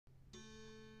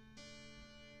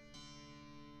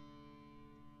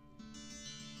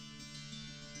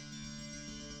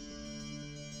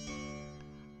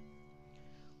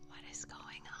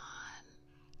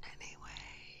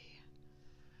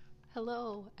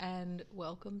Hello, and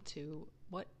welcome to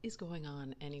What is Going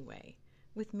On Anyway,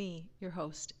 with me, your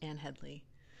host, Anne Headley,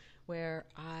 where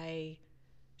I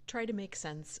try to make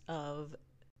sense of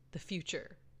the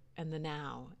future and the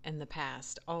now and the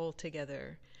past all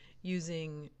together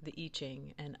using the I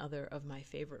Ching and other of my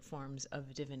favorite forms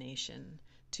of divination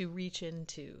to reach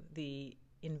into the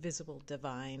invisible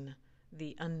divine,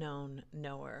 the unknown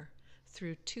knower,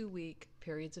 through 2-week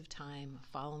periods of time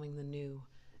following the new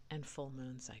and full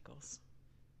moon cycles.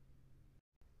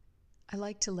 I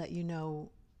like to let you know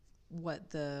what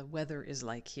the weather is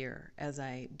like here as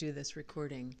I do this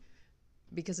recording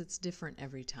because it's different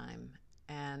every time.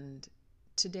 And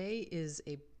today is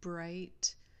a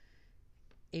bright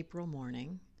April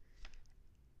morning,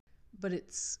 but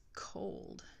it's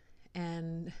cold,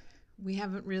 and we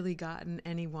haven't really gotten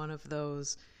any one of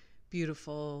those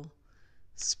beautiful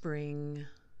spring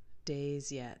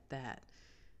days yet that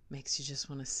makes you just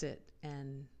want to sit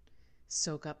and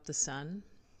soak up the sun.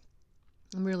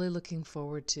 I'm really looking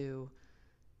forward to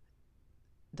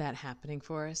that happening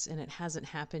for us, and it hasn't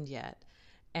happened yet.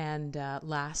 And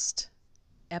last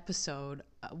episode,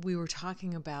 we were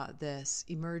talking about this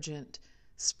emergent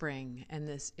spring and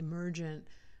this emergent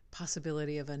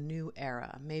possibility of a new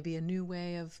era, maybe a new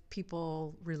way of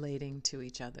people relating to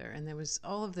each other. And there was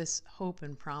all of this hope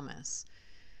and promise.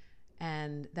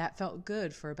 And that felt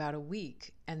good for about a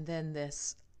week. And then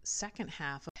this second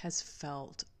half has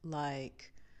felt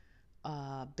like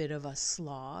a bit of a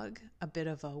slog, a bit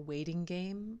of a waiting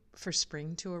game for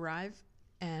spring to arrive.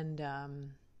 And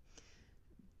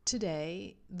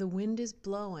today, the wind is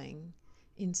blowing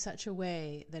in such a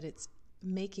way that it's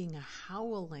making a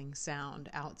howling sound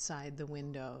outside the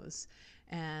windows.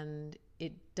 And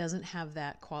it doesn't have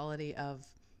that quality of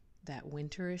that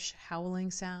winterish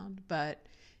howling sound, but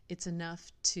it's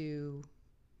enough to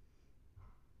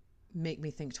make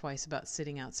me think twice about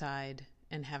sitting outside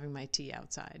and having my tea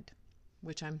outside,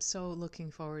 which I'm so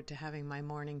looking forward to having my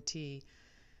morning tea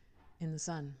in the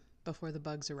sun before the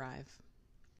bugs arrive.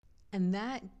 And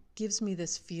that gives me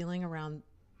this feeling around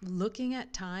looking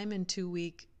at time in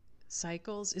 2-week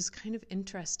cycles is kind of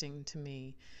interesting to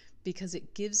me because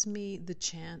it gives me the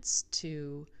chance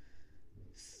to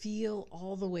feel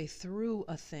all the way through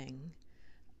a thing.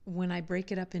 When I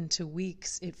break it up into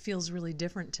weeks, it feels really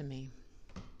different to me.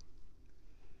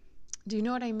 Do you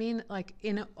know what I mean? Like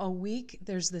in a week,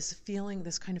 there's this feeling,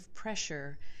 this kind of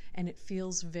pressure, and it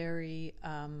feels very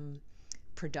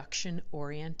production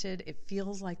oriented. It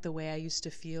feels like the way I used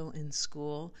to feel in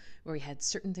school, where we had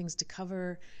certain things to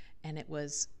cover, and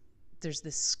there's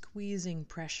this squeezing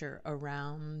pressure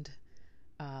around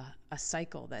a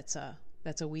cycle that's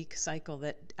a week cycle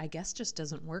that I guess just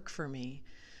doesn't work for me.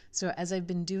 So as I've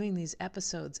been doing these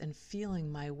episodes and feeling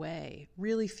my way,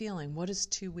 really feeling what does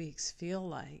 2 weeks feel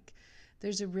like,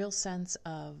 there's a real sense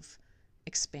of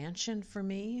expansion for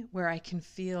me where I can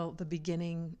feel the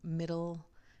beginning, middle,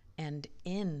 and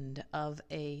end of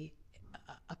a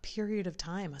period of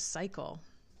time, a cycle.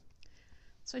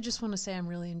 So I just want to say I'm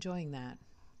really enjoying that,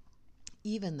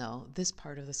 even though this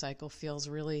part of the cycle feels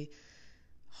really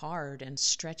hard and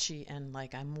stretchy and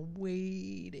like I'm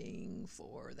waiting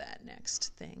for that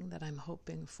next thing that I'm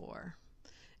hoping for.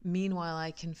 Meanwhile,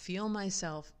 I can feel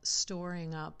myself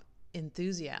storing up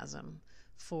enthusiasm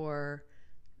for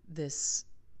this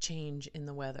change in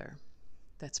the weather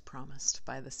that's promised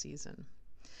by the season.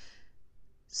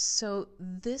 So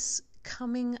this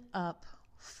coming up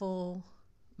full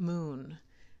moon,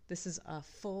 this is a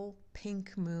full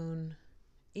pink moon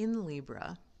in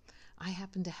Libra. I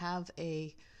happen to have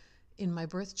in my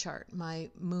birth chart, my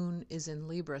moon is in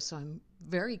Libra, so I'm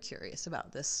very curious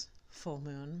about this full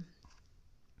moon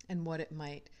and what it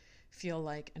might feel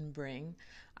like and bring.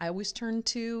 I always turn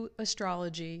to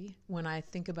astrology when I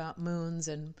think about moons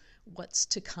and what's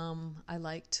to come. I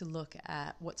like to look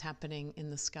at what's happening in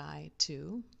the sky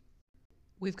too.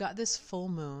 We've got this full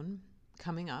moon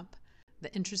coming up.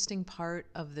 The interesting part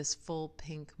of this full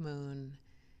pink moon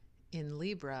in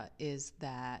Libra is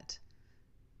that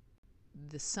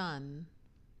the sun,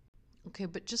 okay,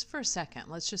 but just for a second,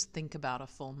 let's just think about a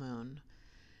full moon.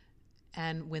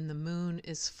 And when the moon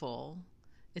is full,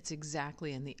 it's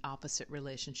exactly in the opposite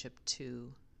relationship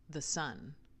to the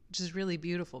sun, which is really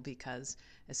beautiful because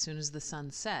as soon as the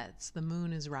sun sets, the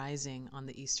moon is rising on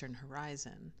the eastern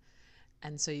horizon.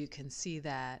 And so you can see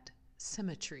that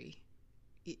symmetry.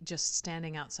 Just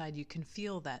standing outside, you can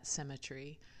feel that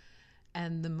symmetry.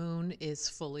 And the moon is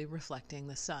fully reflecting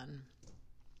the sun.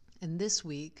 And this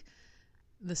week,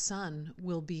 the sun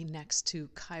will be next to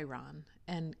Chiron.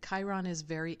 And Chiron is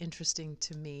very interesting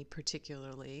to me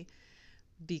particularly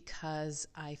because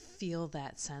I feel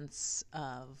that sense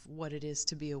of what it is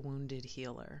to be a wounded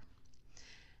healer.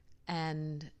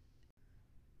 And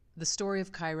the story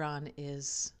of Chiron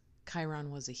is Chiron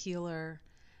was a healer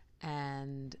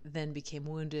and then became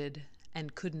wounded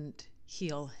and couldn't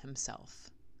heal himself.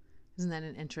 Isn't that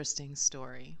an interesting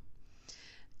story?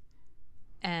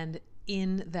 And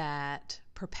in that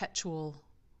perpetual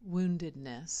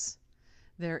woundedness,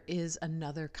 there is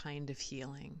another kind of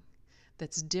healing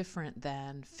that's different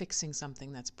than fixing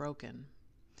something that's broken.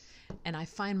 And I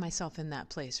find myself in that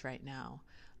place right now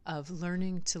of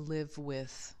learning to live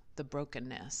with the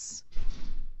brokenness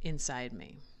inside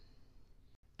me.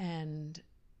 And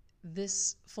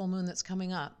this full moon that's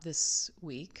coming up this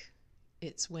week,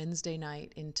 it's Wednesday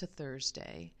night into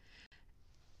Thursday.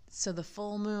 So the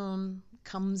full moon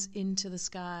comes into the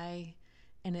sky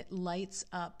and it lights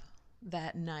up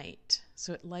that night.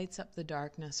 So it lights up the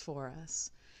darkness for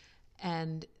us.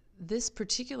 And this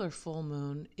particular full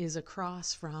moon is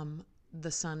across from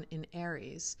the sun in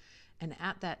Aries. And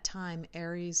at that time,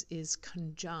 Aries is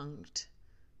conjunct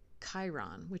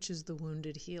Chiron, which is the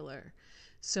wounded healer.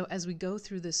 So as we go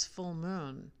through this full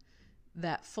moon,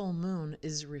 that full moon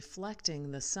is reflecting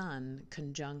the sun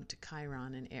conjunct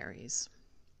Chiron in Aries.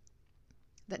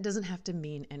 That doesn't have to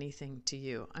mean anything to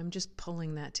you. I'm just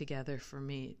pulling that together for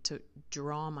me to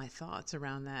draw my thoughts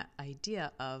around that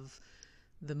idea of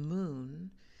the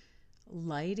moon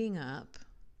lighting up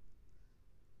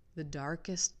the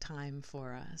darkest time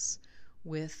for us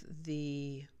with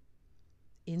the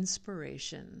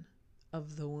inspiration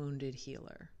of the wounded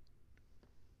healer.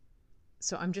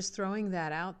 So I'm just throwing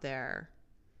that out there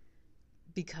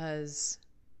because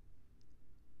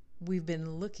I've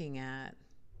been looking at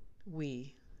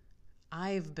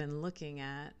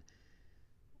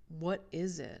what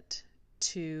is it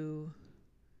to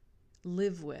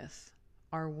live with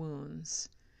our wounds,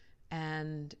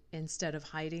 and instead of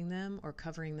hiding them or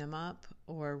covering them up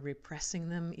or repressing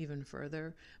them even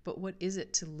further, but what is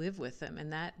it to live with them?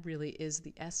 And that really is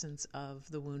the essence of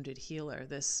the wounded healer,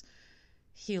 this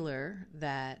healer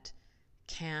that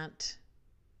can't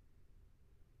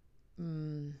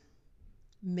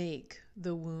make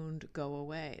the wound go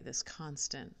away, this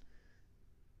constant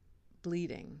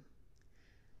bleeding.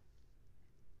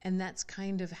 And that's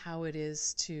kind of how it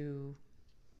is to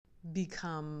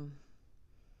become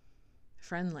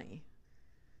friendly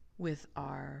with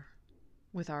our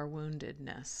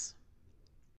woundedness.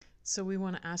 So we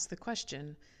want to ask the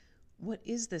question, what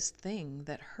is this thing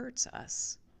that hurts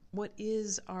us? What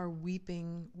is our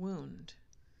weeping wound?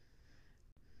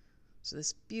 So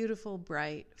this beautiful,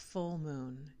 bright, full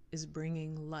moon is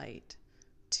bringing light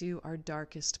to our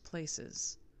darkest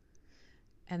places.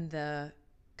 And the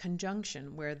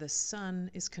conjunction where the sun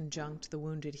is conjunct the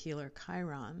wounded healer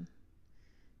Chiron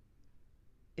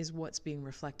is what's being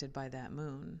reflected by that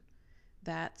moon.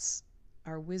 That's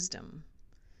our wisdom.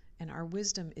 And our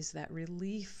wisdom is that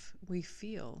relief we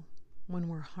feel when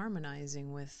we're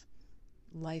harmonizing with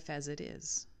life as it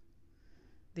is.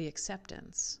 The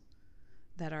acceptance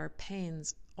that our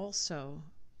pains also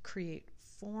create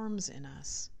forms in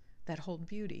us that hold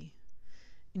beauty.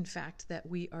 In fact, that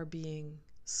we are being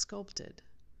sculpted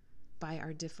by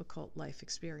our difficult life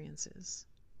experiences.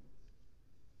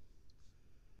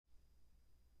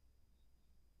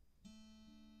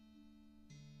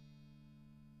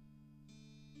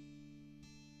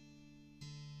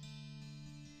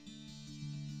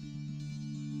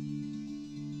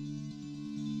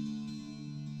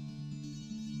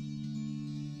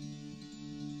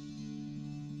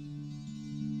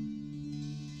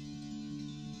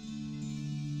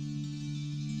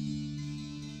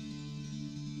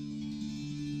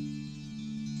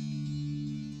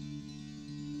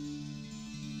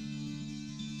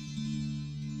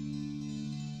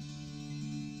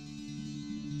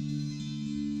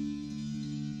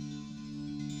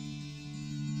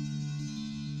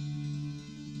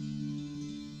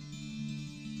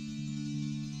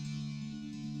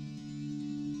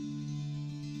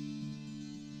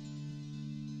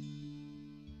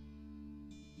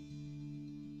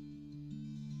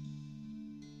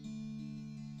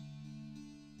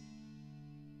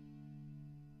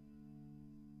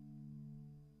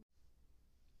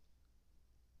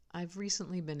 I've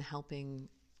recently been helping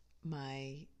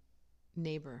my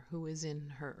neighbor who is in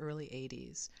her early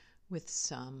 80s with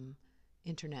some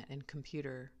internet and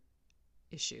computer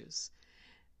issues.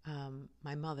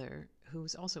 My mother,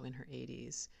 who's also in her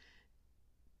 80s,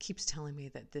 keeps telling me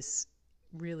that this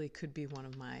really could be one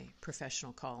of my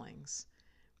professional callings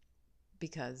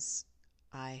because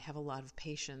I have a lot of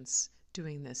patience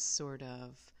doing this sort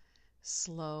of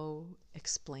slow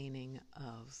explaining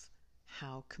of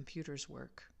how computers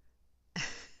work.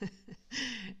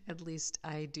 At least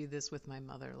I do this with my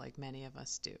mother, like many of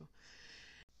us do.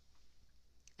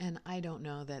 And I don't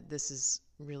know that this is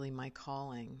really my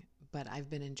calling, but I've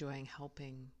been enjoying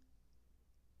helping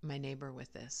my neighbor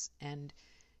with this. And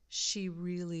she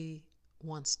really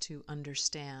wants to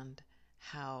understand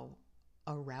how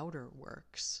a router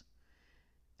works.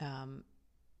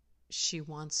 She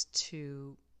wants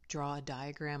to draw a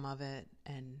diagram of it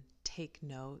and take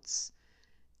notes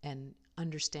and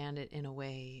understand it in a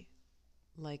way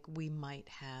like we might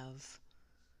have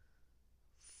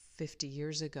 50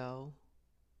 years ago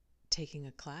taking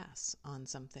a class on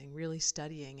something, really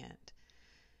studying it.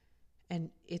 And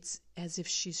it's as if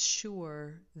she's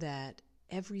sure that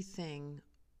everything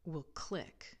will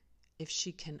click if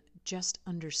she can just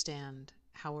understand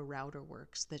how a router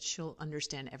works, that she'll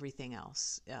understand everything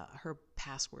else. Her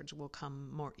passwords will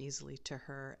come more easily to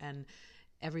her, and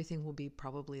everything will be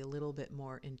probably a little bit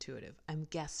more intuitive, I'm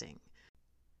guessing.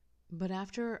 But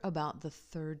after about the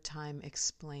third time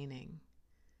explaining,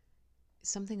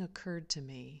 something occurred to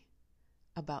me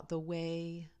about the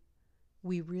way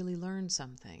we really learn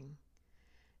something.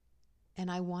 And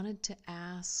I wanted to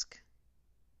ask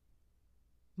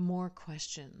more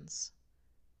questions.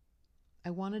 I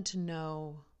wanted to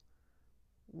know,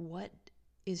 what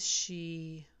is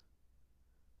she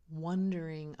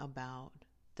wondering about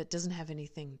that doesn't have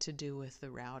anything to do with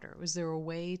the router? Was there a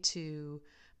way to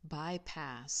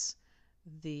bypass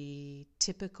the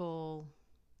typical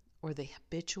or the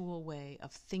habitual way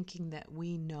of thinking that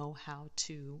we know how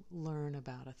to learn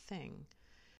about a thing?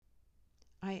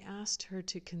 I asked her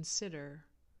to consider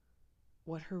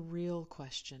what her real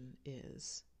question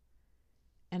is.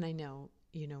 And I know,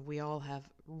 we all have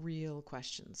real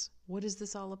questions. What is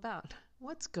this all about?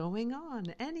 What's going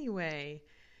on anyway?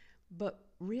 But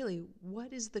really,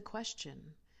 what is the question?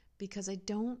 Because I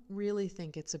don't really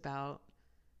think it's about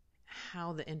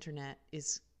how the internet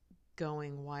is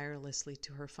going wirelessly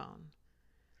to her phone.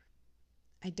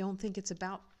 I don't think it's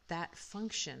about that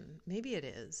function. Maybe it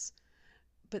is.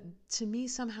 But to me,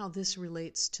 somehow this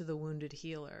relates to the wounded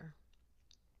healer.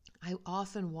 I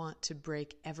often want to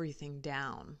break everything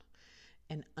down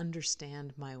and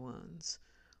understand my wounds.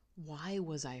 Why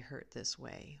was I hurt this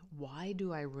way? Why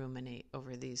do I ruminate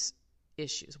over these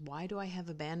issues? Why do I have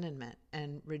abandonment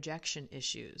and rejection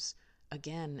issues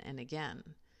again and again?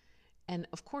 And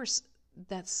of course,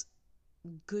 that's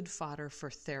good fodder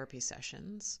for therapy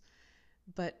sessions.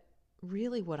 But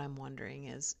really what I'm wondering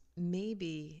is,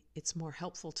 maybe it's more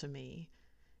helpful to me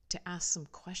to ask some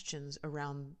questions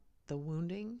around the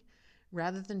wounding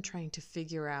rather than trying to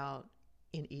figure out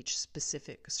in each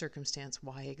specific circumstance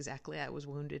why exactly I was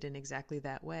wounded in exactly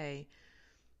that way.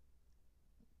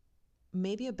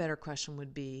 Maybe a better question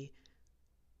would be,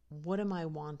 what am I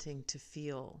wanting to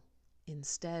feel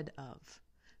instead of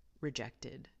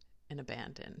rejected and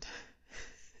abandoned?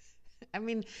 I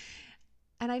mean,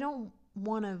 and I don't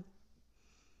want to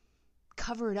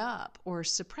cover it up or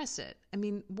suppress it. I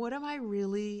mean, what am I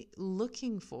really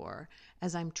looking for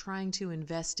as I'm trying to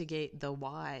investigate the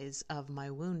whys of my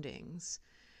woundings?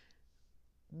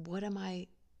 What am I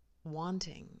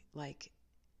wanting? Like,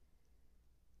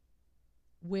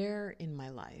 where in my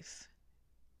life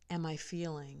am I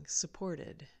feeling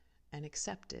supported and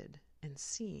accepted and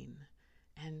seen?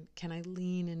 And can I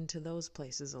lean into those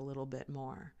places a little bit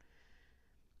more?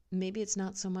 Maybe it's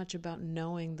not so much about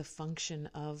knowing the function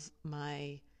of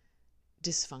my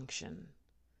dysfunction,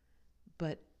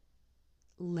 but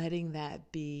letting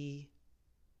that be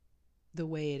the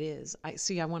way it is.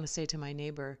 I want to say to my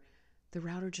neighbor, the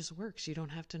router just works. You don't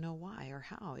have to know why or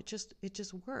how. It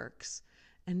just works.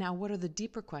 And now, what are the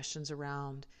deeper questions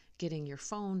around getting your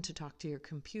phone to talk to your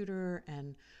computer,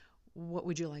 and what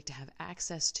would you like to have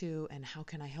access to, and how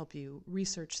can I help you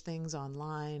research things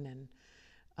online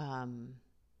and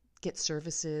get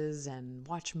services and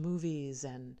watch movies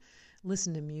and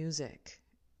listen to music?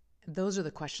 Those are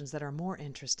the questions that are more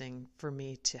interesting for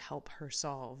me to help her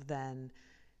solve than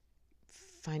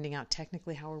finding out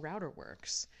technically how a router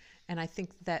works. And I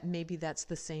think that maybe that's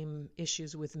the same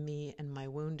issues with me and my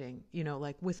wounding.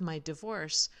 Like with my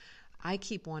divorce, I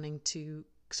keep wanting to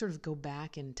sort of go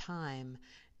back in time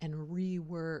and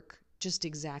rework just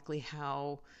exactly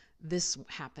how this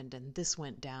happened and this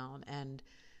went down. And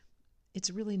it's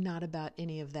really not about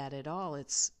any of that at all.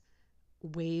 It's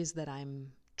ways that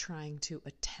I'm trying to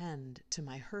attend to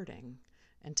my hurting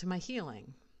and to my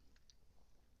healing.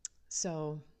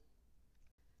 So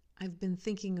I've been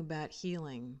thinking about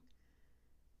healing,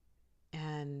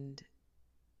 and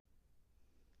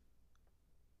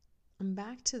I'm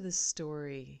back to the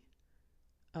story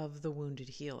of the wounded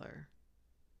healer.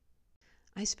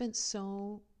 I spent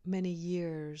so many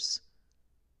years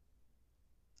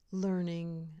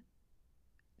learning,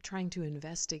 trying to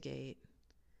investigate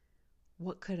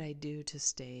what could I do to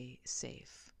stay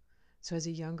safe. So as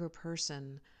a younger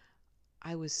person,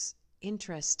 I was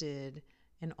interested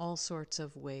in all sorts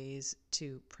of ways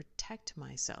to protect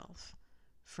myself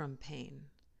from pain,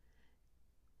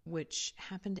 which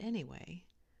happened anyway.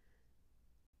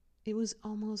 It was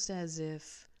almost as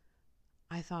if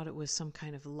I thought it was some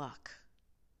kind of luck.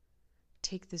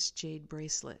 Take this jade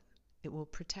bracelet, it will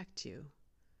protect you.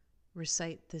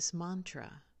 Recite this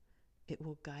mantra, it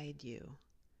will guide you.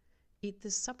 Eat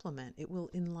this supplement, it will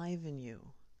enliven you.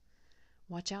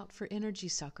 Watch out for energy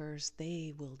suckers,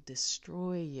 they will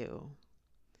destroy you.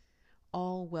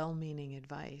 All well-meaning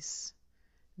advice,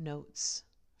 notes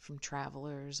from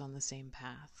travelers on the same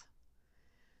path.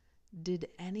 Did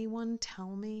anyone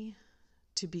tell me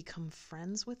to become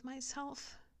friends with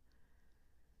myself?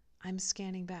 I'm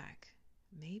scanning back.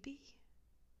 Maybe?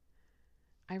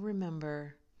 I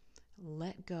remember,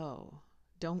 let go.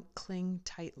 Don't cling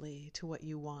tightly to what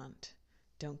you want.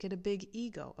 Don't get a big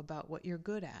ego about what you're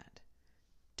good at.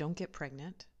 Don't get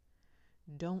pregnant.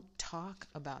 Don't talk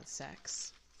about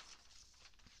sex.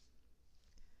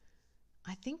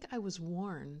 I think I was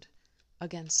warned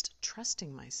against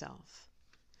trusting myself.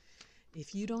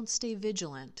 If you don't stay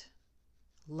vigilant,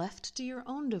 left to your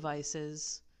own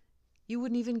devices, you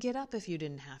wouldn't even get up if you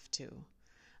didn't have to.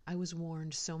 I was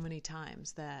warned so many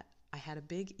times that I had a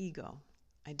big ego.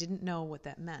 I didn't know what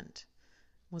that meant.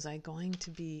 Was I going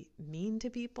to be mean to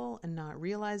people and not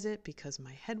realize it because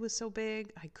my head was so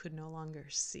big I could no longer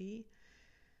see?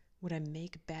 Would I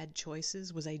make bad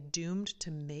choices? Was I doomed to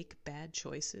make bad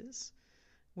choices?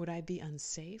 Would I be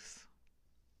unsafe?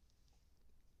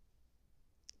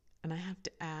 And I have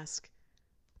to ask,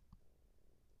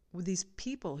 with these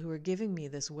people who are giving me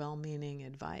this well-meaning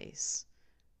advice,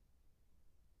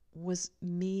 was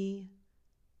me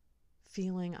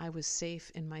feeling I was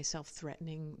safe in myself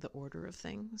threatening the order of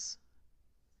things?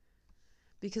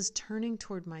 Because turning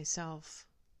toward myself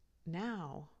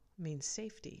now means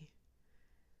safety.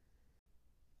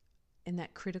 And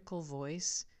that critical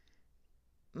voice,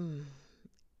 it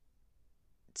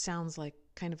sounds like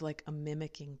kind of like a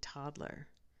mimicking toddler.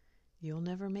 You'll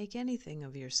never make anything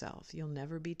of yourself. You'll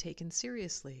never be taken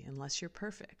seriously unless you're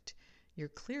perfect. You're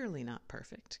clearly not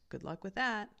perfect. Good luck with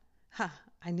that. Ha,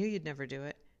 I knew you'd never do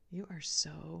it. You are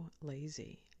so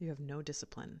lazy. You have no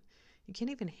discipline. You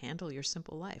can't even handle your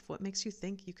simple life. What makes you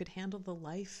think you could handle the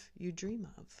life you dream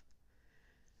of?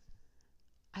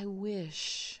 I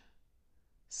wish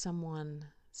someone,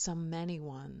 some many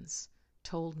ones,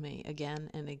 told me again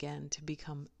and again to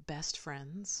become best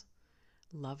friends,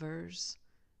 lovers,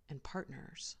 and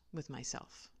partners with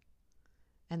myself.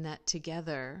 And that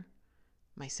together,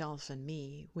 myself and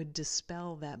me, would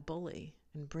dispel that bully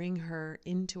and bring her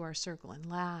into our circle and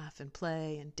laugh and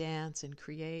play and dance and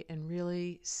create and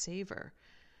really savor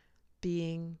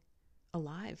being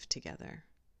alive together.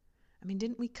 I mean,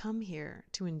 didn't we come here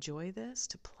to enjoy this,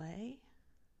 to play?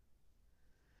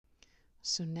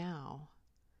 So now,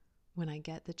 when I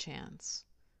get the chance,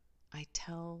 I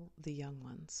tell the young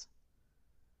ones,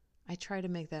 I try to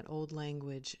make that old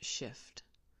language shift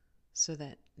so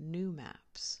that new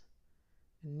maps,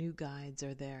 new guides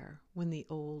are there when the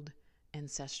old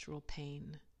ancestral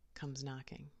pain comes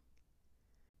knocking.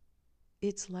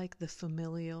 It's like the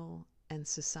familial and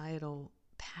societal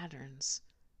patterns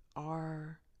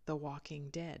are the walking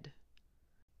dead.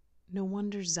 No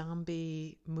wonder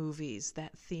zombie movies,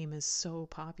 that theme is so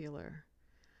popular.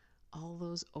 All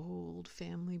those old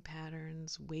family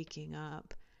patterns waking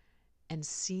up and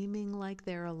seeming like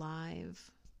they're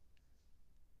alive.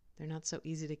 They're not so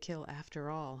easy to kill after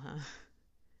all, huh?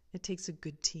 It takes a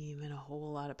good team and a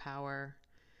whole lot of power.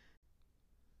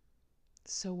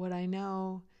 So what I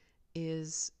know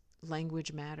is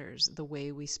language matters. The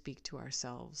way we speak to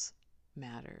ourselves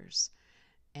matters.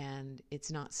 And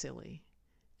it's not silly.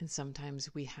 And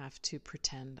sometimes we have to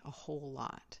pretend a whole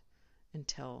lot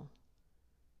until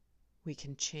we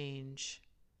can change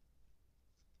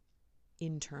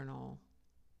internal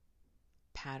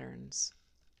patterns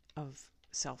of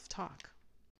self-talk.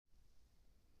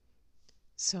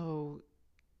 So,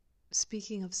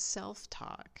 speaking of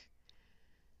self-talk,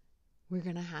 we're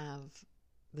going to have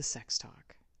the sex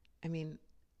talk. I mean,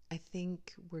 I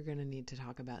think we're going to need to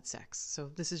talk about sex. So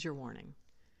this is your warning.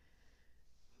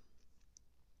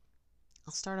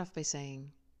 I'll start off by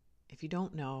saying, if you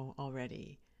don't know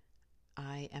already,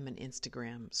 I am an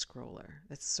Instagram scroller.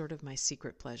 That's sort of my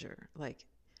secret pleasure. Like,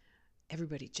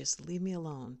 everybody just leave me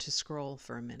alone to scroll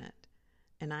for a minute.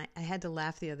 And I had to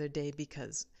laugh the other day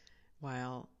because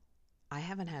while I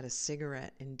haven't had a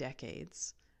cigarette in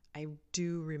decades, I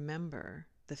do remember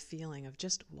the feeling of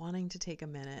just wanting to take a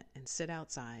minute and sit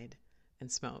outside and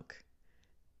smoke.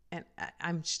 And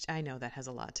I know that has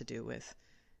a lot to do with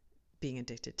being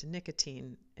addicted to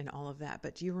nicotine and all of that.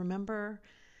 But do you remember?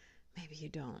 Maybe you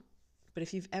don't. But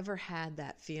if you've ever had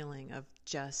that feeling of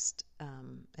just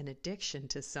an addiction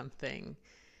to something,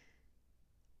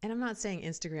 and I'm not saying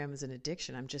Instagram is an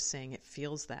addiction, I'm just saying it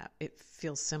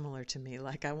feels similar to me.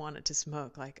 Like I wanted to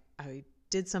smoke. Like I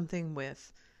did something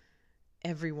with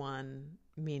everyone,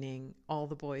 meaning all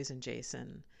the boys and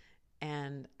Jason,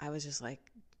 and I was just like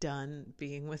done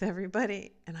being with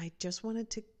everybody. And I just wanted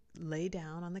to lay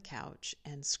down on the couch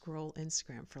and scroll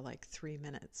Instagram for like 3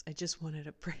 minutes. I just wanted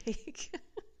a break.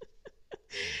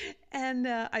 And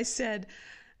I said,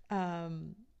 I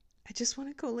just want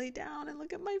to go lay down and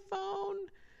look at my phone.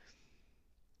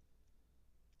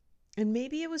 And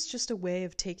maybe it was just a way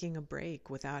of taking a break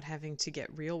without having to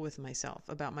get real with myself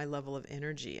about my level of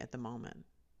energy at the moment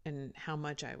and how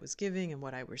much I was giving and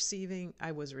what I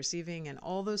was receiving and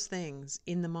all those things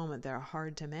in the moment that are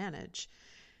hard to manage,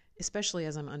 especially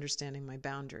as I'm understanding my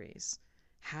boundaries.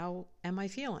 How am I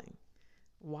feeling?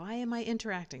 Why am I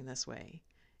interacting this way?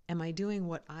 Am I doing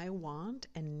what I want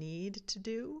and need to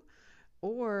do?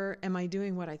 Or am I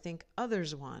doing what I think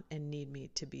others want and need me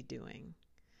to be doing?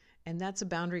 And that's a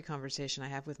boundary conversation I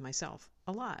have with myself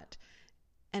a lot.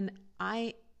 And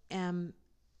I am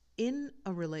in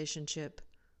a relationship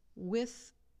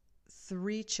with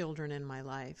 3 children in my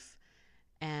life.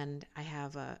 And I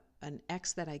have an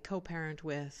ex that I co-parent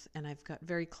with, and I've got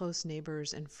very close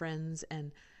neighbors and friends,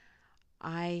 and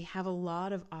I have a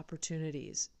lot of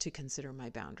opportunities to consider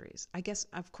my boundaries. I guess,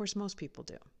 of course, most people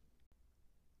do.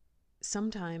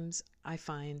 Sometimes I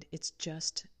find it's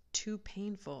just too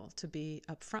painful to be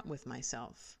upfront with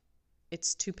myself.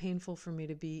 It's too painful for me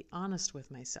to be honest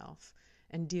with myself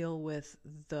and deal with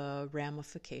the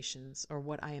ramifications, or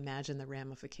what I imagine the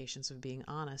ramifications of being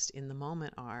honest in the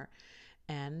moment are.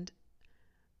 And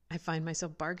I find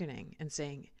myself bargaining and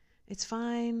saying, it's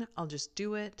fine, I'll just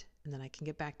do it, and then I can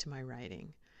get back to my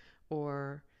writing.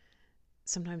 Or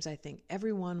sometimes I think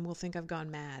everyone will think I've gone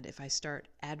mad if I start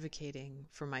advocating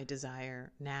for my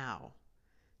desire now,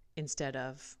 instead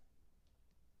of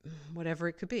whatever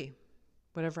it could be,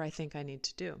 whatever I think I need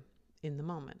to do in the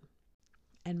moment.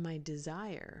 And my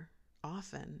desire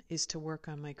often is to work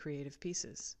on my creative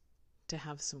pieces, to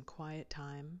have some quiet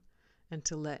time and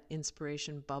to let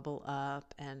inspiration bubble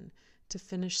up and to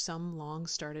finish some long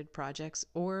started projects,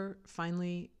 or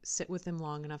finally sit with them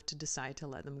long enough to decide to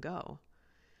let them go.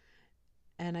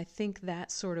 And I think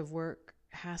that sort of work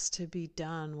has to be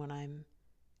done when I'm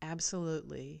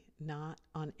absolutely not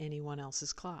on anyone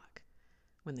else's clock.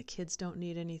 When the kids don't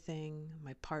need anything,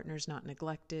 my partner's not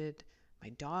neglected, my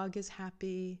dog is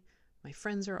happy, my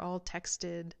friends are all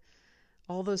texted,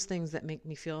 all those things that make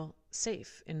me feel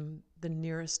safe in the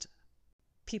nearest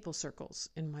people circles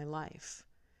in my life.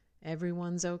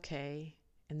 Everyone's okay,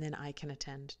 and then I can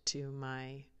attend to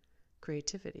my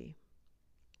creativity.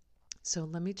 So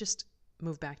let me just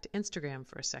move back to Instagram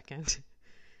for a second.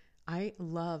 I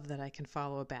love that I can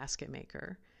follow a basket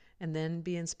maker and then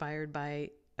be inspired by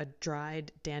a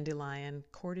dried dandelion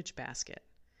cordage basket,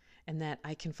 and that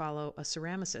I can follow a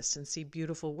ceramicist and see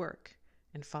beautiful work,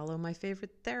 and follow my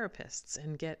favorite therapists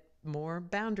and get more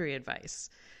boundary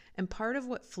advice. And part of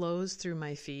what flows through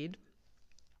my feed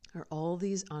are all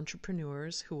these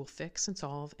entrepreneurs who will fix and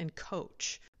solve and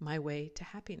coach my way to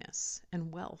happiness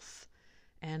and wealth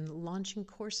and launching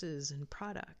courses and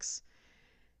products.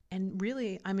 And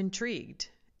really, I'm intrigued,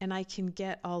 and I can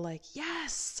get all like,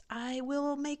 yes, I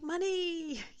will make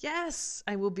money. Yes,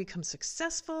 I will become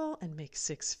successful and make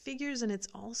 6 figures. And it's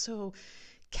also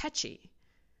catchy.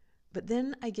 But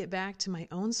then I get back to my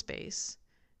own space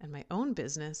and my own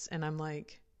business, and I'm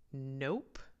like,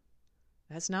 nope,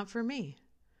 that's not for me.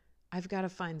 I've got to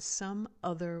find some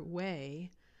other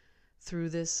way through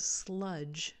this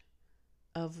sludge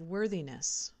of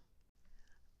worthiness.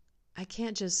 I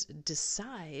can't just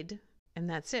decide and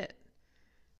that's it.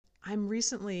 I'm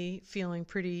recently feeling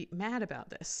pretty mad about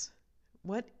this.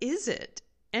 What is it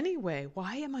anyway?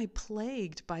 Why am I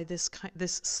plagued by this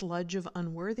sludge of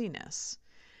unworthiness?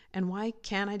 And why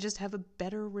can't I just have a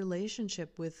better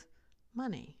relationship with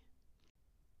money?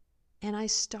 And I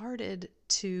started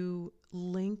to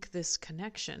link this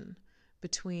connection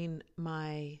between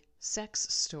my sex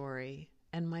story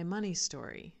and my money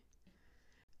story.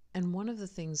 And one of the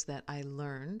things that I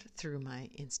learned through my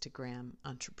Instagram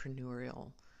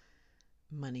entrepreneurial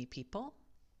money people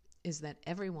is that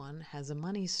everyone has a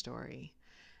money story,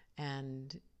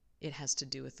 and it has to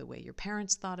do with the way your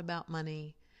parents thought about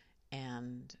money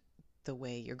and the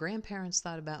way your grandparents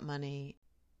thought about money.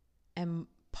 And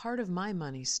part of my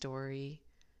money story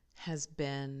has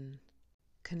been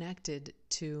connected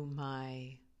to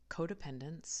my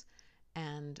codependence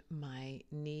and my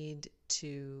need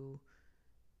to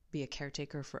be a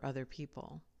caretaker for other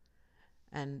people.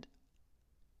 And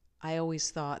I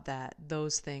always thought that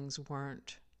those things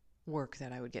weren't work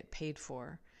that I would get paid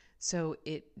for. So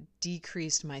it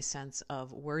decreased my sense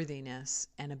of worthiness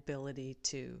and ability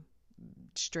to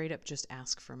straight up just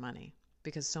ask for money,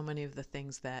 because so many of the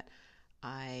things that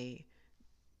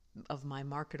of my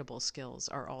marketable skills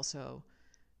are also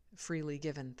freely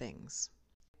given things.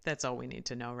 That's all we need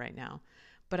to know right now.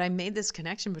 But I made this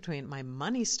connection between my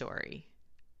money story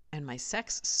and my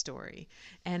sex story.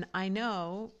 And I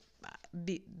know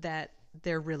that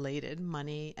they're related,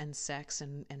 money and sex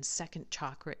and second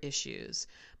chakra issues.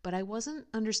 But I wasn't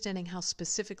understanding how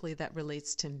specifically that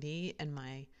relates to me and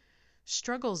my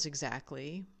struggles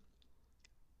exactly.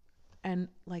 And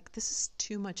like, this is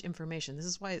too much information. This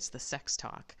is why it's the sex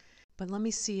talk. But let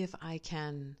me see if I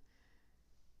can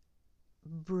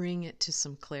bring it to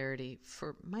some clarity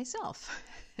for myself.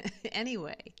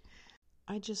 Anyway,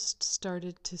 I just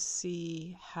started to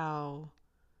see how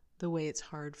the way it's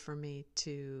hard for me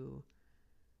to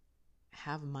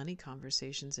have money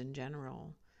conversations in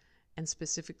general, and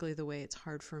specifically the way it's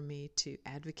hard for me to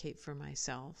advocate for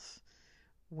myself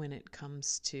when it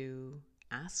comes to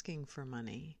asking for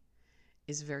money,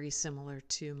 is very similar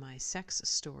to my sex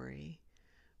story,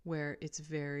 where it's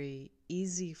very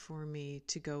easy for me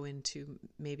to go into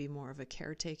maybe more of a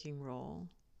caretaking role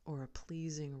or a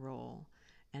pleasing role,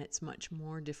 and it's much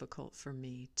more difficult for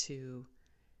me to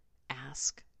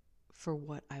ask for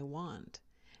what I want.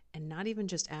 And not even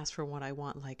just ask for what I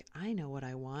want, like I know what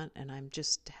I want and I'm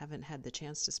just haven't had the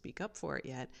chance to speak up for it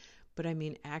yet, but I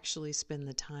mean actually spend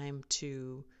the time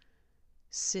to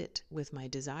sit with my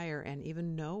desire and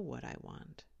even know what I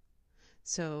want.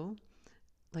 So,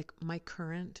 like, my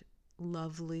current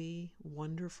lovely,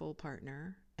 wonderful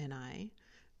partner and I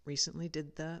recently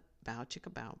did the bow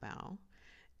chicka bow bow,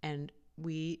 and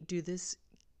we do this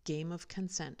game of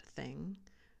consent thing,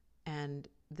 and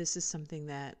this is something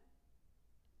that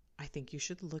I think you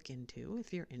should look into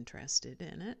if you're interested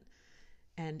in it.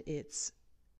 And it's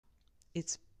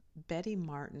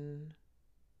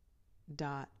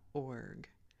bettymartin.org.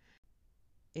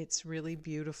 It's really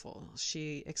beautiful.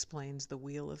 She explains the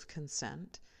wheel of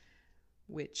consent,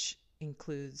 which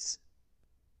includes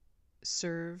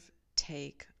serve,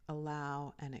 take,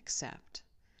 allow, and accept.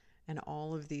 And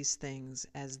all of these things,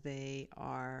 as they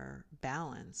are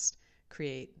balanced,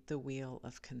 create the wheel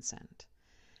of consent.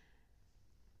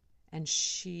 And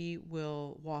she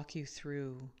will walk you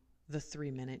through the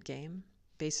 3-minute game.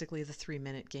 Basically, the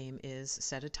 3-minute game is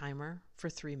set a timer for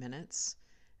 3 minutes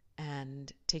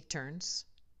and take turns.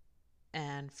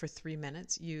 And for 3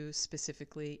 minutes, you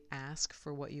specifically ask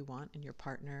for what you want and your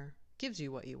partner gives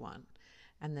you what you want.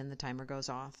 And then the timer goes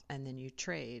off and then you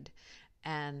trade.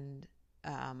 And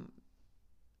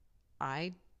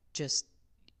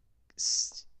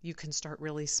you can start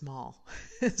really small,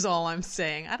 is all I'm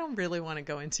saying. I don't really want to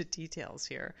go into details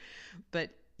here, but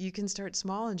you can start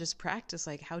small and just practice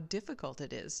like how difficult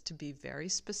it is to be very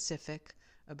specific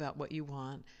about what you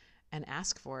want and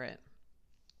ask for it.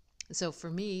 So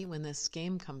for me, when this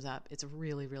game comes up, it's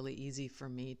really, really easy for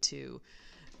me to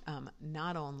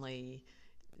not only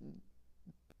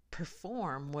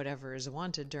perform whatever is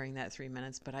wanted during that 3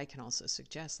 minutes, but I can also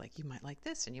suggest, like, you might like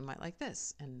this and you might like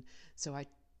this. And so I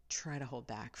try to hold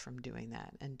back from doing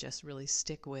that and just really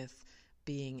stick with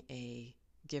being a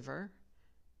giver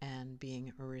and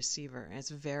being a receiver. And it's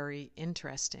very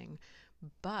interesting.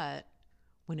 But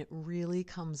when it really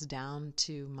comes down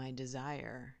to my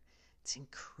desire, it's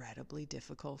incredibly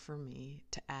difficult for me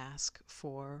to ask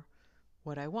for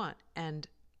what I want. And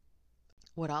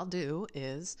what I'll do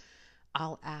is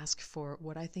I'll ask for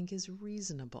what I think is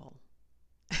reasonable.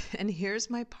 And here's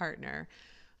my partner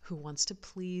who wants to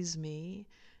please me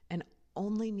and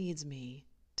only needs me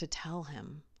to tell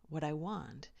him what I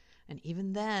want. And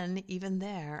even then, even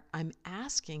there, I'm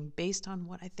asking based on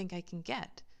what I think I can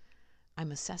get.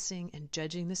 I'm assessing and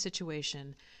judging the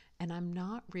situation, and I'm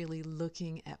not really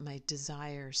looking at my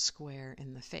desire square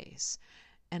in the face.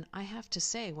 And I have to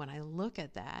say, when I look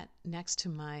at that next to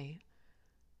my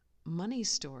money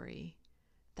story,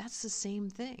 that's the same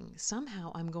thing.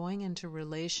 Somehow I'm going into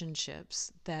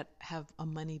relationships that have a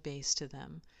money base to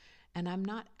them, and I'm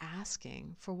not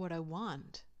asking for what I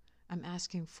want. I'm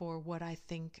asking for what I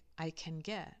think I can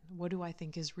get. What do I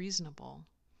think is reasonable?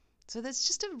 So that's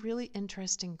just a really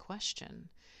interesting question.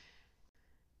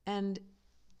 And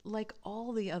like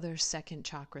all the other second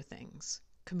chakra things,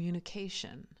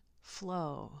 communication,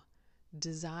 flow,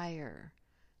 desire,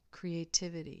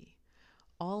 creativity.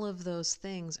 All of those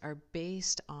things are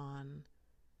based on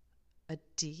a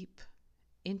deep,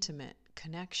 intimate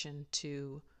connection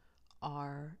to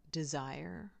our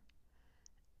desire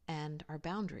and our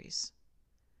boundaries.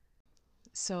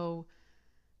 So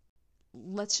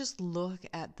let's just look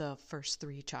at the first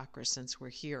three chakras since we're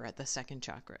here at the second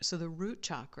chakra. So the root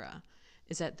chakra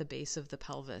is at the base of the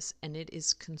pelvis, and it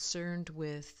is concerned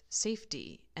with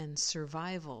safety and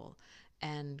survival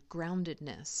and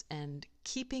groundedness and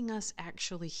keeping us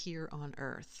actually here on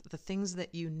earth, the things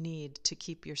that you need to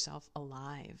keep yourself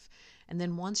alive. And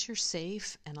then once you're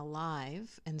safe and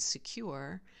alive and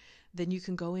secure, then you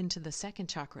can go into the second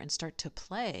chakra and start to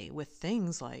play with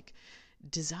things like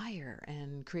desire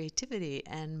and creativity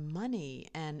and money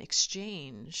and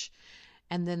exchange.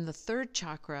 And then the third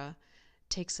chakra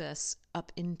takes us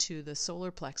up into the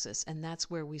solar plexus, and that's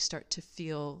where we start to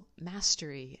feel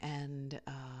mastery and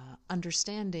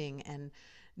understanding and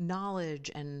knowledge,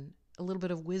 and a little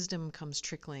bit of wisdom comes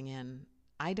trickling in.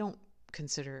 I don't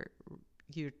consider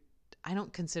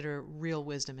real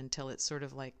wisdom until it's sort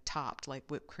of like topped like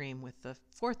whipped cream with the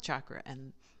fourth chakra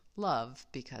and love,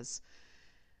 because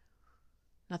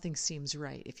nothing seems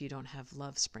right if you don't have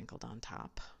love sprinkled on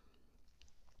top.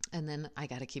 And then I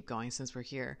got to keep going since we're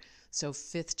here. So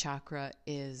fifth chakra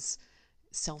is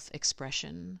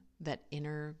self-expression, that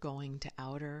inner going to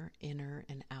outer, inner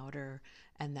and outer,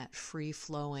 and that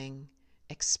free-flowing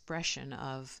expression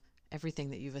of everything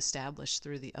that you've established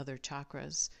through the other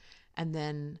chakras. And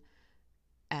then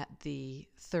at the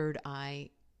third eye,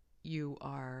 you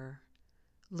are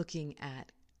looking at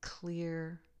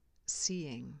clear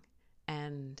seeing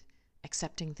and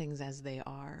accepting things as they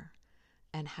are,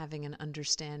 and having an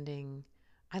understanding.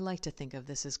 I like to think of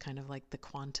this as kind of like the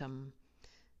quantum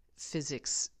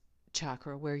physics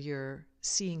chakra, where you're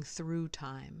seeing through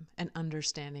time and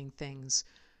understanding things,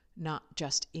 not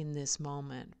just in this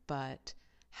moment, but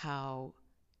how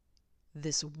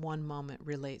this one moment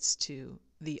relates to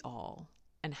the all,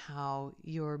 and how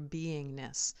your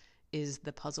beingness is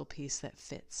the puzzle piece that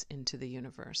fits into the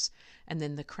universe. And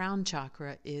then the crown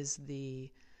chakra is the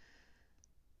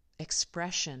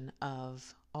expression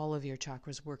of all of your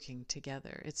chakras working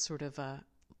together. It's sort of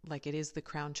like it is the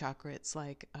crown chakra. It's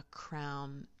like a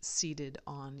crown seated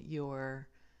on your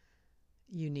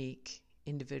unique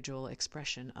individual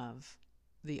expression of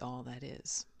the all that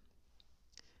is.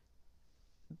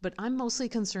 But I'm mostly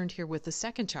concerned here with the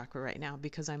second chakra right now,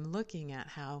 because I'm looking at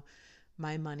how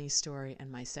my money story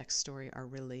and my sex story are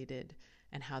related,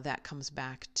 and how that comes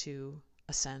back to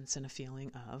a sense and a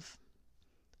feeling of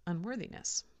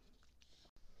unworthiness.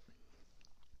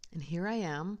 And here I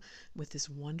am with this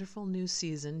wonderful new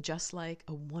season, just like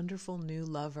a wonderful new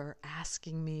lover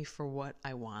asking me for what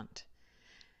I want.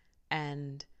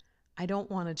 And I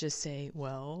don't want to just say,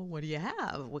 well, what do you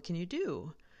have? What can you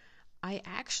do? I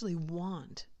actually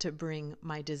want to bring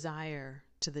my desire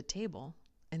to the table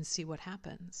and see what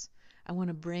happens. I want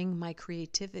to bring my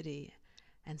creativity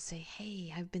and say,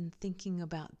 hey, I've been thinking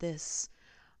about this.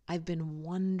 I've been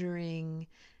wondering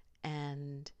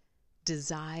and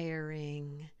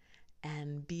desiring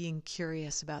and being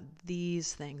curious about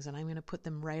these things, and I'm going to put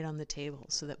them right on the table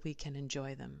so that we can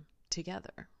enjoy them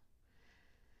together.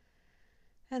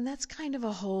 And that's kind of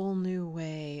a whole new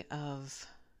way of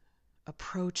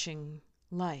approaching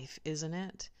life, isn't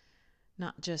it?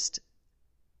 Not just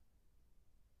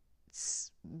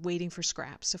waiting for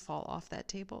scraps to fall off that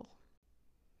table.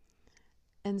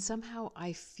 And somehow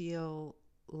I feel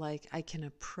like I can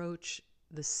approach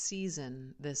the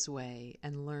season this way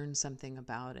and learn something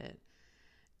about it,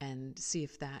 and see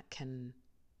if that can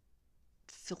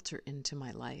filter into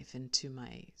my life, into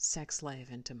my sex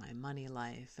life, into my money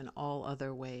life, and all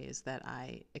other ways that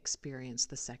I experience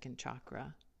the second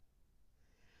chakra.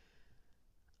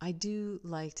 I do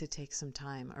like to take some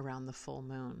time around the full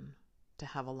moon to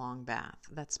have a long bath.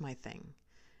 That's my thing.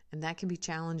 And that can be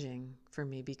challenging for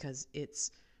me, because it's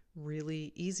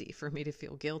really easy for me to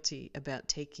feel guilty about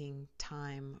taking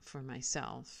time for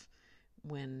myself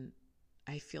when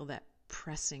I feel that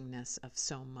pressingness of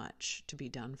so much to be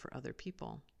done for other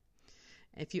people.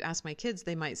 If you ask my kids,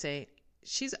 they might say,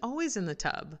 she's always in the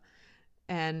tub.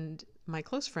 And my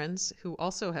close friends who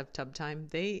also have tub time,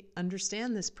 they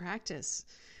understand this practice.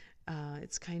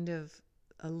 It's kind of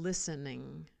a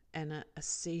listening and a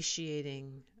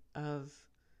satiating of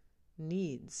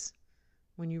needs.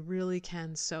 When you really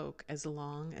can soak as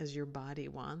long as your body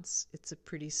wants, it's a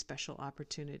pretty special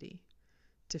opportunity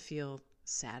to feel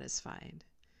satisfied,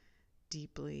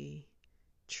 deeply,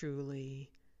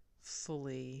 truly,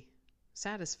 fully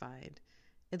satisfied,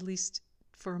 at least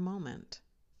for a moment.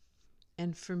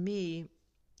 And for me,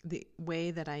 the way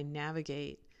that I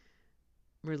navigate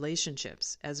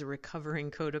relationships as a recovering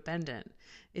codependent,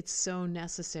 it's so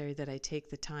necessary that I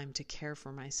take the time to care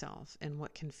for myself in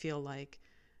what can feel like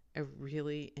a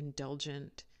really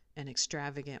indulgent and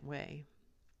extravagant way.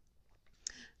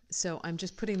 So I'm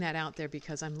just putting that out there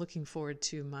because I'm looking forward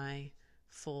to my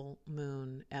full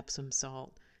moon Epsom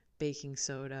salt, baking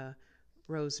soda,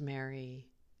 rosemary,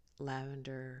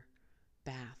 lavender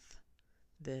bath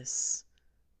this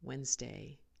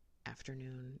Wednesday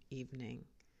afternoon, evening.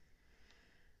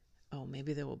 Oh,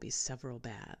 maybe there will be several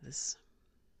baths.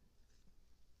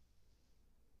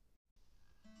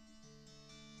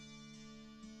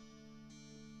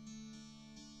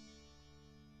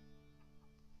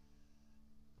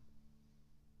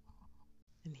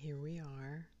 And here we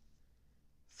are,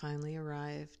 finally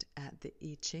arrived at the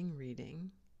I Ching reading,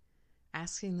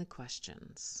 asking the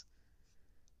questions.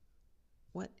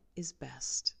 What is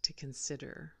best to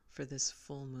consider for this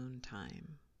full moon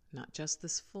time? Not just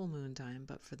this full moon time,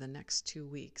 but for the next 2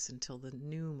 weeks until the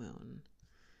new moon.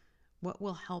 What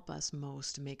will help us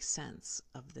most make sense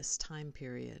of this time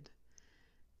period?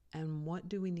 And what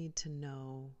do we need to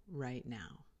know right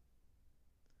now?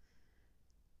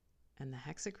 And the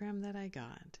hexagram that I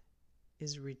got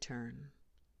is return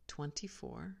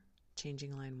 24,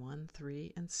 changing line 1,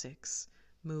 3, and 6,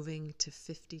 moving to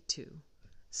 52,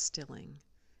 stilling,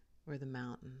 or the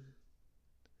mountain.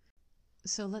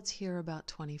 So let's hear about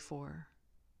 24,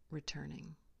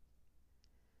 returning.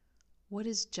 What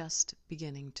is just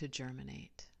beginning to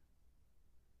germinate?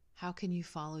 How can you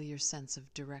follow your sense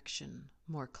of direction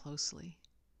more closely?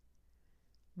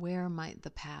 Where might the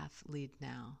path lead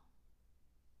now?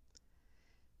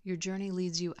 Your journey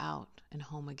leads you out and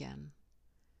home again,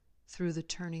 through the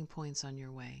turning points on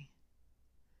your way.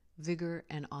 Vigor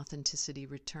and authenticity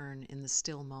return in the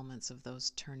still moments of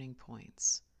those turning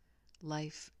points.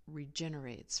 Life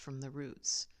regenerates from the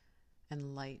roots,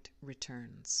 and light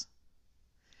returns.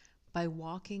 By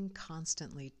walking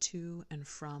constantly to and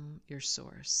from your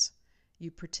source,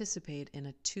 you participate in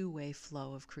a two-way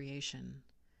flow of creation.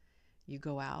 You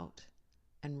go out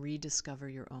and rediscover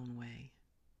your own way.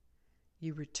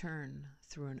 You return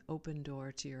through an open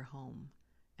door to your home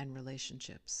and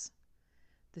relationships.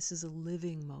 This is a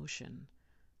living motion,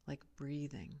 like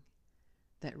breathing,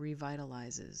 that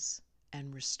revitalizes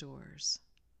and restores.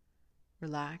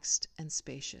 Relaxed and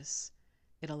spacious,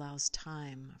 it allows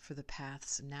time for the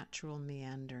path's natural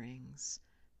meanderings,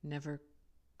 never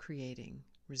creating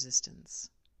resistance.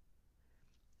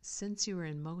 Since you are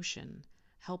in motion,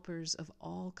 helpers of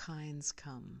all kinds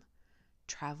come,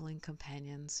 traveling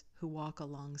companions who walk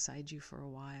alongside you for a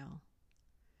while.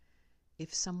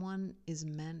 If someone is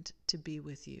meant to be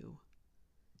with you,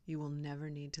 you will never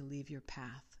need to leave your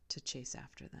path to chase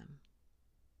after them.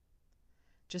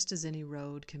 Just as any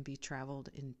road can be traveled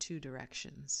in two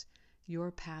directions,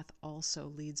 your path also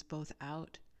leads both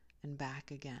out and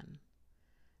back again.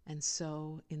 And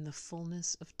so, in the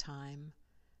fullness of time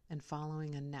and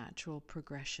following a natural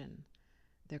progression,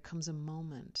 there comes a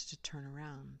moment to turn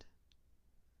around.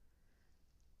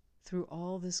 Through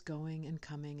all this going and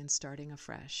coming and starting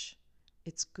afresh,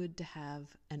 it's good to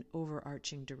have an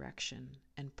overarching direction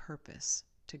and purpose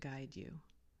to guide you.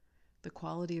 The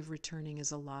quality of returning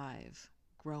is alive,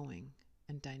 growing,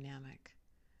 and dynamic.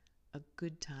 A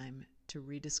good time to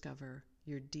rediscover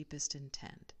your deepest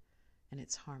intent and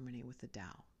its harmony with the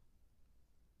Tao.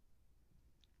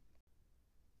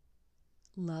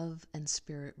 Love and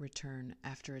spirit return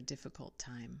after a difficult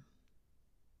time.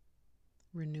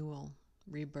 Renewal,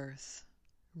 rebirth,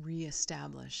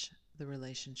 re-establish the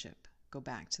relationship, go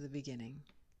back to the beginning.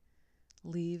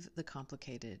 Leave the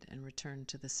complicated and return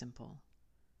to the simple.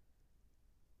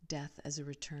 Death as a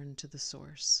return to the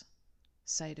source.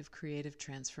 Site of creative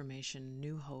transformation,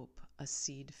 new hope, a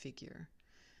seed figure.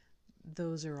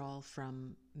 Those are all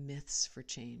from Myths for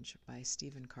Change by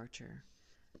Stephen Karcher,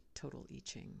 Total I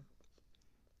Ching.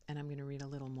 And I'm going to read a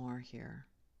little more here.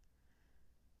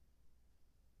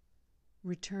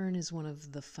 Return is one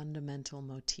of the fundamental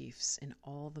motifs in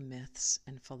all the myths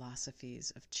and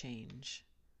philosophies of change.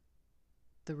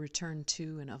 The return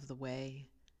to and of the way,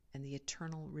 and the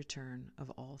eternal return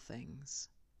of all things.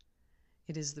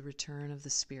 It is the return of the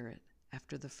spirit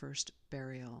after the first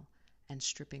burial and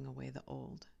stripping away the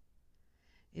old.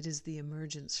 It is the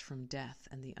emergence from death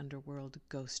and the underworld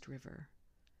ghost river,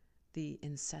 the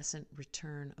incessant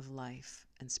return of life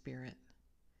and spirit.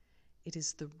 It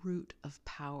is the root of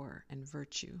power and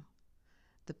virtue,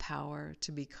 the power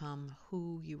to become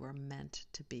who you are meant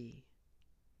to be.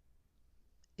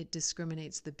 It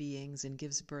discriminates the beings and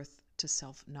gives birth to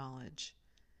self-knowledge.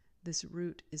 This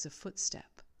root is a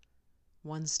footstep,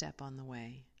 one step on the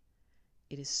way.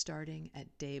 It is starting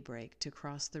at daybreak to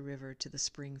cross the river to the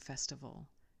spring festival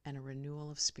and a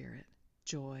renewal of spirit,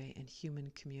 joy, and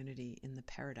human community in the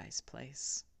paradise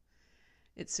place.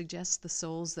 It suggests the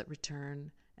souls that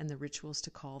return and the rituals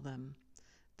to call them,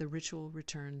 the ritual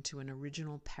return to an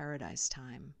original paradise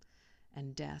time,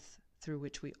 and death through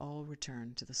which we all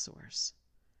return to the source.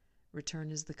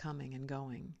 Return is the coming and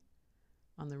going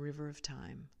on the river of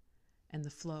time and the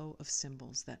flow of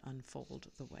symbols that unfold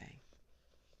the way.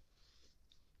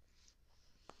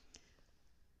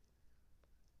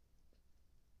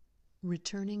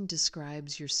 Returning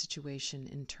describes your situation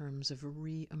in terms of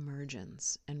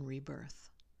re-emergence and rebirth.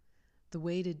 The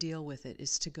way to deal with it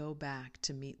is to go back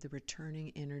to meet the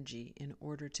returning energy in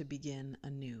order to begin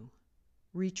anew.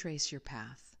 Retrace your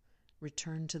path,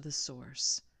 return to the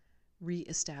source,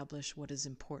 re-establish what is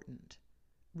important,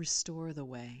 restore the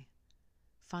way.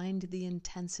 Find the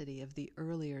intensity of the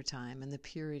earlier time and the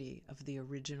purity of the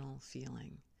original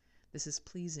feeling. This is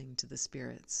pleasing to the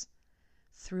spirits.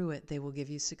 Through it, they will give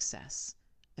you success,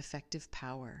 effective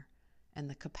power, and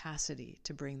the capacity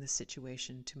to bring the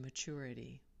situation to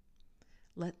maturity.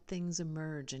 Let things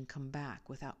emerge and come back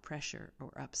without pressure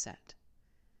or upset.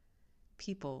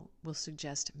 People will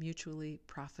suggest mutually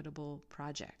profitable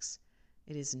projects.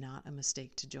 It is not a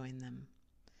mistake to join them.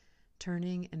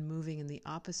 Turning and moving in the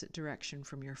opposite direction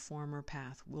from your former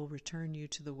path will return you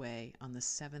to the way on the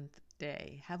seventh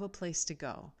day. Have a place to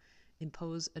go.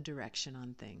 Impose a direction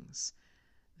on things.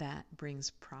 That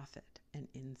brings profit and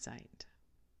insight.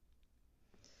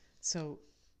 So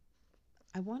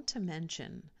I want to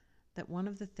mention that one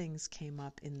of the things came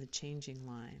up in the changing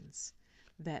lines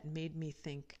that made me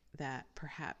think that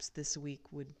perhaps this week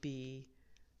would be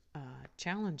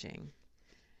challenging.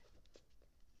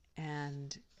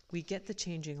 And we get the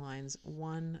changing lines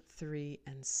 1, 3,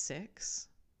 and 6.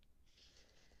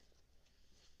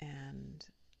 And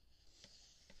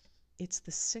it's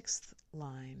the 6th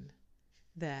line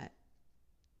that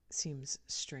seems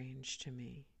strange to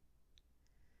me.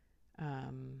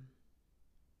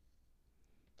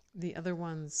 The other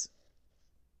ones,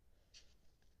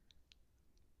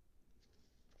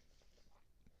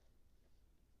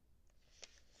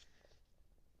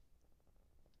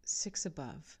 six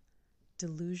above,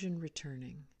 delusion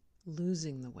returning,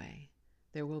 losing the way.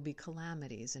 There will be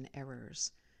calamities and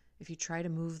errors. If you try to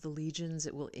move the legions,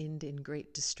 it will end in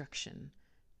great destruction.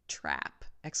 Trap!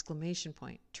 Exclamation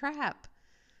point. Trap!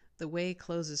 The way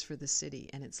closes for the city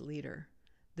and its leader.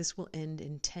 This will end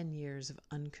in 10 years of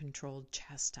uncontrolled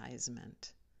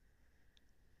chastisement.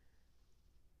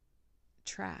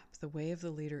 Trap! The way of the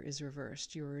leader is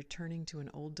reversed. You are returning to an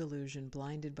old delusion,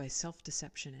 blinded by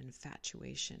self-deception and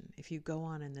infatuation. If you go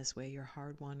on in this way, your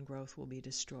hard-won growth will be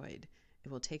destroyed.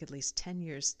 It will take at least 10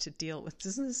 years to deal with,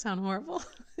 doesn't this sound horrible?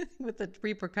 With the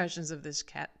repercussions of this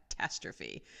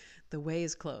catastrophe. The way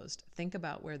is closed. Think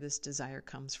about where this desire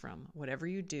comes from. Whatever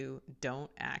you do,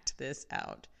 don't act this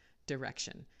out.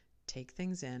 Direction. Take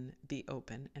things in, be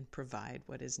open, and provide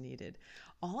what is needed.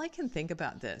 All I can think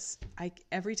about this,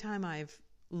 every time I've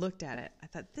looked at it, I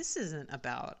thought, this isn't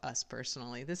about us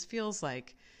personally. This feels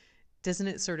like, doesn't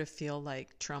it sort of feel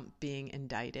like Trump being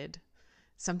indicted?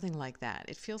 Something like that.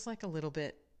 It feels like a little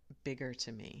bit bigger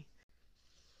to me.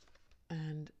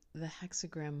 And the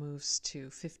hexagram moves to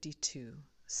 52,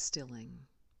 stilling.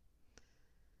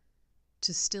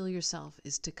 To still yourself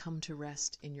is to come to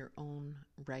rest in your own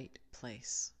right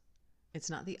place.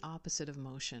 It's not the opposite of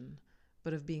motion,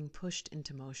 but of being pushed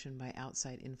into motion by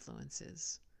outside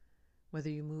influences.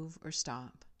 Whether you move or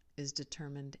stop is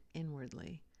determined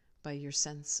inwardly by your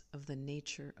sense of the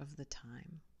nature of the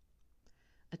time.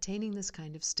 Attaining this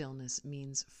kind of stillness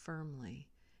means firmly,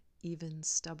 even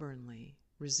stubbornly,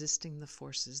 resisting the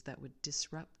forces that would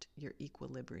disrupt your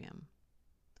equilibrium.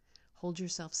 Hold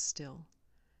yourself still,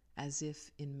 as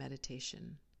if in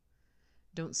meditation.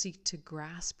 Don't seek to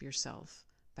grasp yourself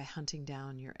by hunting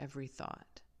down your every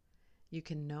thought. You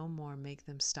can no more make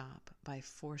them stop by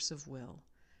force of will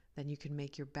than you can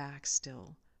make your back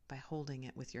still by holding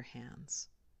it with your hands.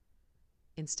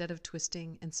 Instead of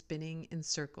twisting and spinning in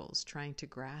circles trying to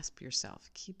grasp yourself,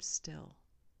 keep still.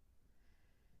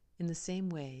 In the same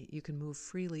way, you can move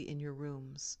freely in your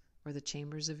rooms or the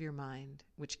chambers of your mind,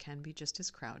 which can be just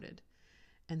as crowded,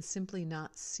 and simply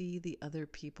not see the other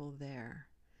people there,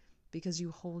 because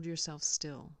you hold yourself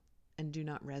still and do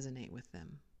not resonate with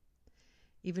them.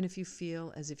 Even if you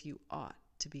feel as if you ought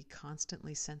to be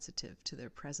constantly sensitive to their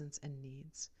presence and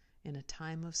needs, in a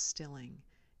time of stilling,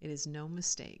 it is no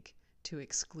mistake to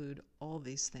exclude all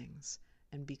these things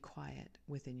and be quiet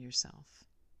within yourself.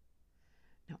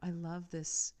 Now, I love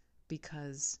this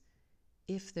because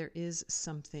if there is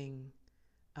something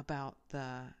about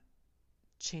the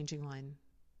changing line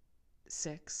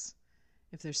 6,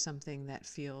 if there's something that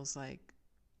feels like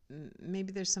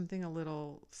maybe there's something a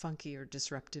little funky or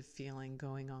disruptive feeling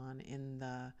going on in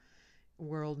the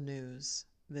world news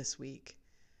this week,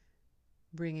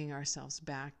 bringing ourselves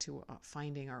back to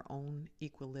finding our own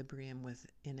equilibrium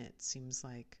within it seems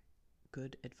like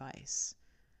good advice.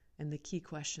 And the key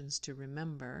questions to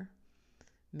remember,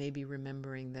 maybe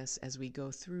remembering this as we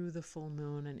go through the full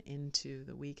moon and into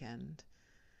the weekend.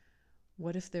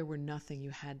 What if there were nothing you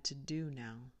had to do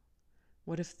now?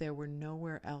 What if there were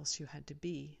nowhere else you had to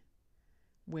be?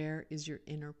 Where is your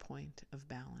inner point of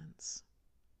balance?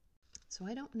 So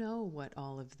I don't know what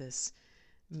all of this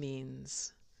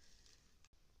means,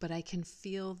 but I can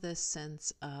feel this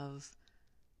sense of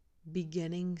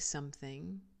beginning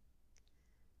something,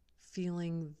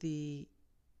 feeling the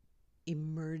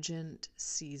emergent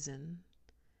season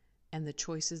and the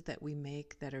choices that we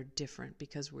make that are different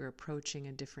because we're approaching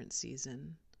a different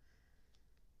season,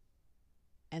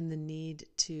 and the need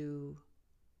to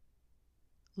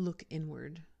look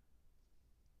inward.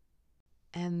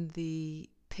 And the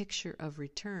picture of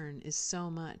return is so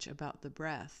much about the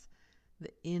breath,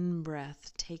 the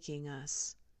in-breath taking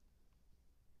us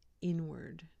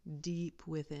inward, deep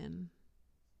within.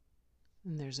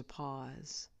 And there's a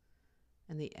pause,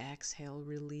 and the exhale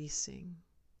releasing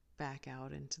back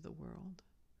out into the world.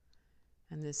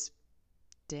 And this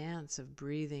dance of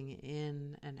breathing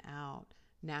in and out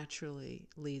naturally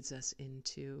leads us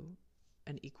into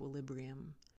an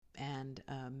equilibrium and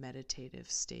a meditative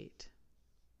state.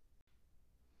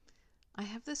 I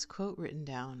have this quote written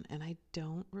down, and I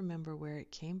don't remember where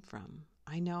it came from.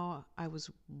 I know I was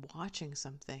watching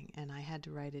something, and I had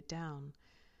to write it down.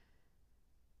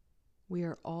 We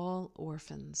are all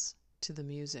orphans to the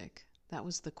music. That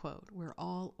was the quote. We're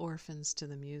all orphans to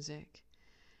the music.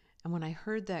 And when I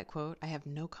heard that quote, I have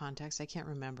no context. I can't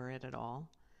remember it at all.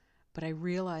 But I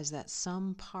realized that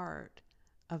some part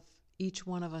of each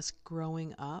one of us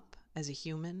growing up as a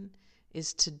human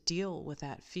is to deal with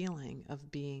that feeling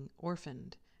of being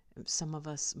orphaned. Some of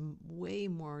us way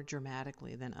more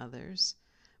dramatically than others,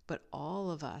 but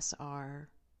all of us are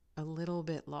a little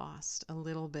bit lost, a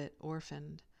little bit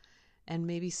orphaned. And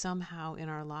maybe somehow in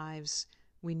our lives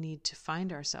we need to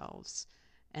find ourselves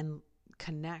and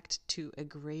connect to a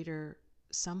greater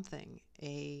something,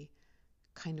 a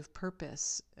kind of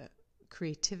purpose,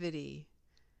 creativity.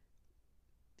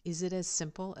 Is it as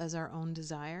simple as our own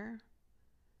desire?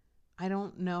 I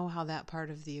don't know how that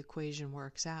part of the equation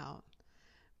works out,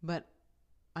 but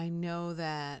I know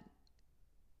that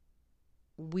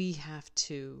we have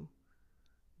to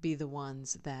be the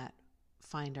ones that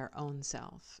find our own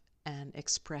self and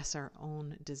express our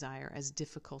own desire, as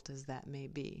difficult as that may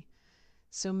be.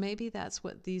 So maybe that's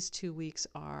what these 2 weeks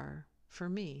are for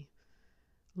me,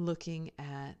 looking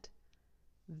at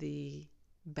the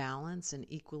balance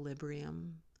and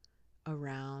equilibrium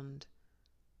around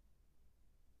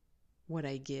what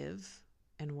I give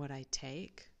and what I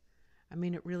take. I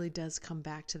mean, it really does come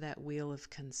back to that wheel of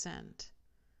consent.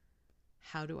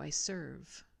 How do I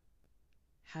serve?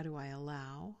 How do I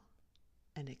allow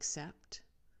and accept?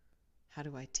 How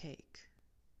do I take?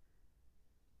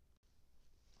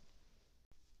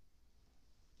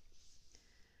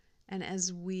 And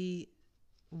as we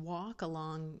walk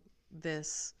along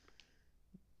this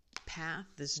path,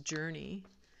 this journey,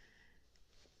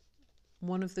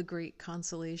 one of the great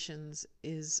consolations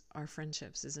is our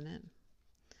friendships, isn't it?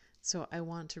 So I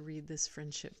want to read this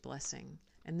friendship blessing,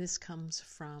 and this comes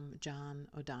from John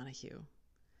O'Donohue.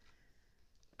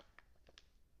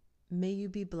 May you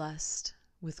be blessed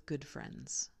with good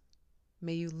friends.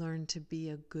 May you learn to be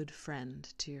a good friend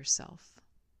to yourself.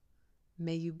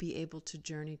 May you be able to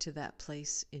journey to that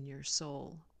place in your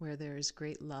soul where there is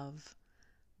great love,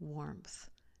 warmth,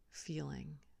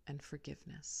 feeling, and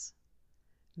forgiveness.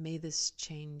 May this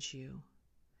change you.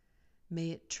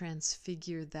 May it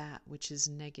transfigure that which is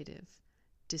negative,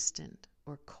 distant,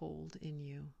 or cold in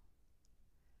you.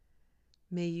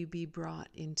 May you be brought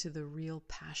into the real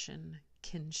passion,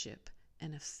 kinship,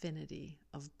 and affinity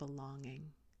of belonging.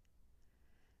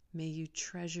 May you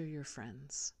treasure your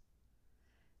friends.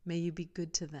 May you be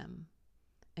good to them,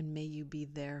 and may you be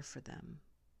there for them.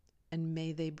 And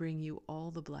may they bring you all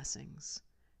the blessings,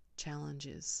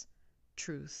 challenges,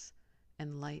 truth,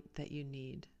 and light that you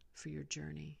need for your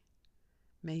journey.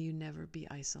 May you never be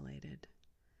isolated.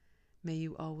 May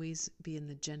you always be in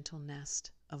the gentle nest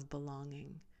of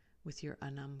belonging with your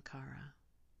Anamkara.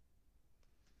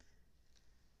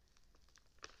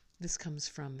 This comes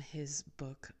from his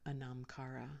book,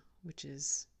 Anamkara, which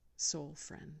is Soul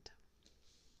Friend.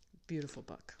 Beautiful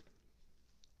book.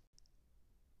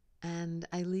 And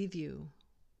I leave you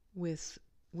with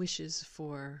wishes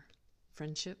for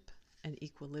friendship and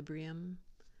equilibrium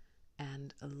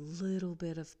and a little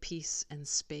bit of peace and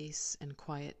space and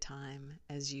quiet time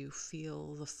as you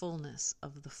feel the fullness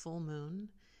of the full moon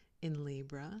in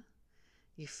Libra.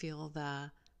 You feel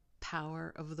the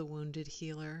power of the wounded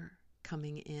healer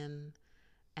coming in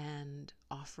and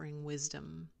offering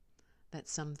wisdom that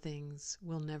some things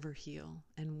will never heal,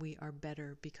 and we are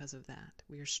better because of that.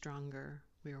 We are stronger,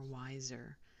 we are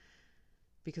wiser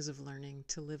because of learning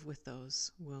to live with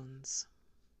those wounds.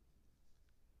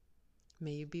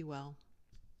 May you be well.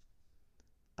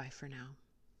 Bye for now.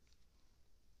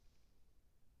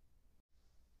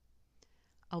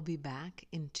 I'll be back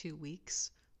in 2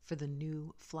 weeks for the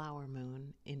new flower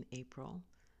moon in April.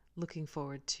 Looking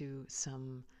forward to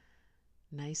some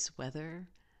nice weather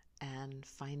and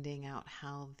finding out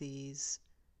how these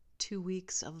 2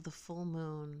 weeks of the full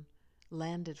moon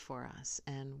landed for us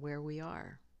and where we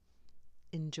are.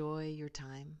 Enjoy your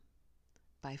time.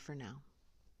 Bye for now.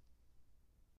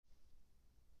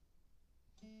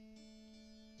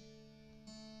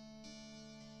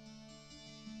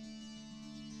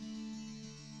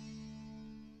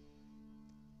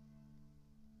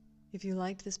 If you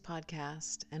liked this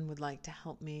podcast and would like to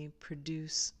help me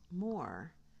produce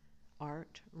more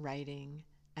art, writing,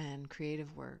 and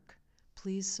creative work,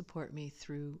 please support me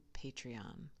through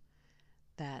Patreon.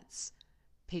 That's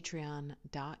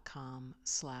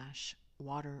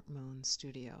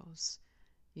patreon.com/watermoonstudios.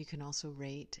 You can also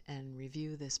rate and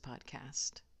review this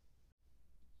podcast.